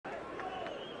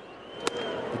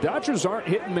Dodgers aren't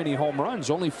hitting many home runs,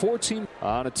 only 14.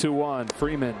 On a 2-1,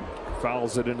 Freeman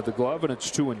fouls it into the glove, and it's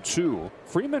 2-2.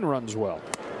 Freeman runs well.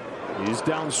 He's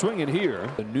down swinging here.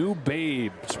 The new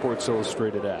babe, Sports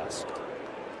Illustrated asked.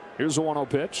 Here's a 1-0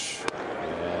 pitch.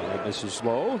 And this is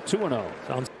low.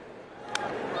 2-0.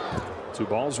 2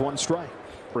 balls, 1 strike.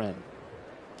 Friend.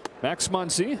 Max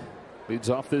Muncy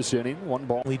leads off this inning. 1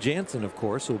 ball. Lee Jansen, of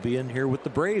course, will be in here with the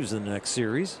Braves in the next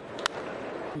series.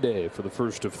 Day for the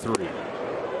first of 3.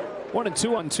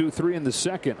 1-2 on 2-3 in the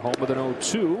second. Home with an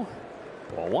 0-2.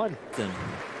 Ball 1. And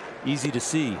easy to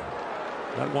see.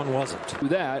 That one wasn't. Do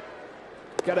that.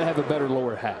 Got to have a better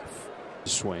lower half.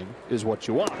 Swing is what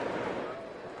you want.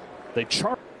 They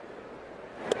chart.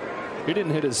 He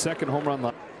didn't hit his second home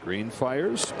run. Greene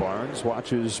fires. Barnes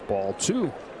watches ball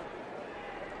 2.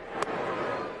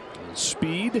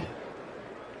 Speed.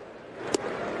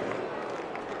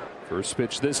 First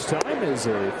pitch this time is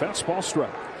a fastball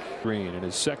strike. Greene in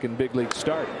his second big league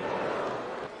start.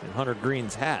 In Hunter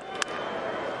Greene's hat.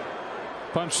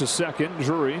 Punch to second.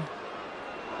 Drury.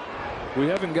 We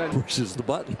haven't gotten. Pushes the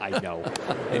button. I know.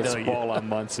 It's ball on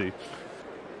Muncy.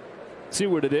 See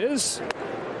what it is.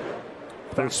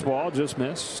 First ball just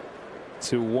missed.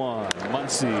 2-1.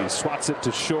 Muncy swats it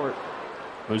to short.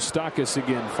 Moustakas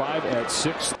again. 5 at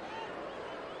 6.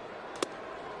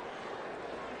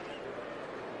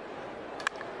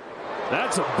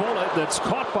 That's a bullet that's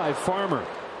caught by Farmer.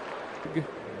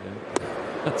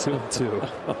 2-2.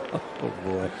 Oh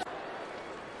boy.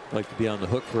 Like to be on the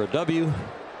hook for a W.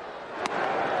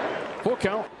 Full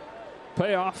count.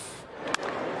 Payoff.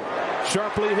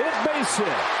 Sharply hit, base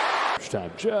hit. First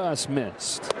time just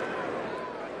missed.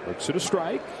 Looks at a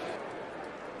strike.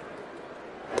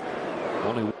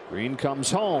 Only Greene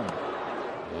comes home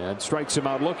and strikes him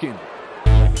out looking.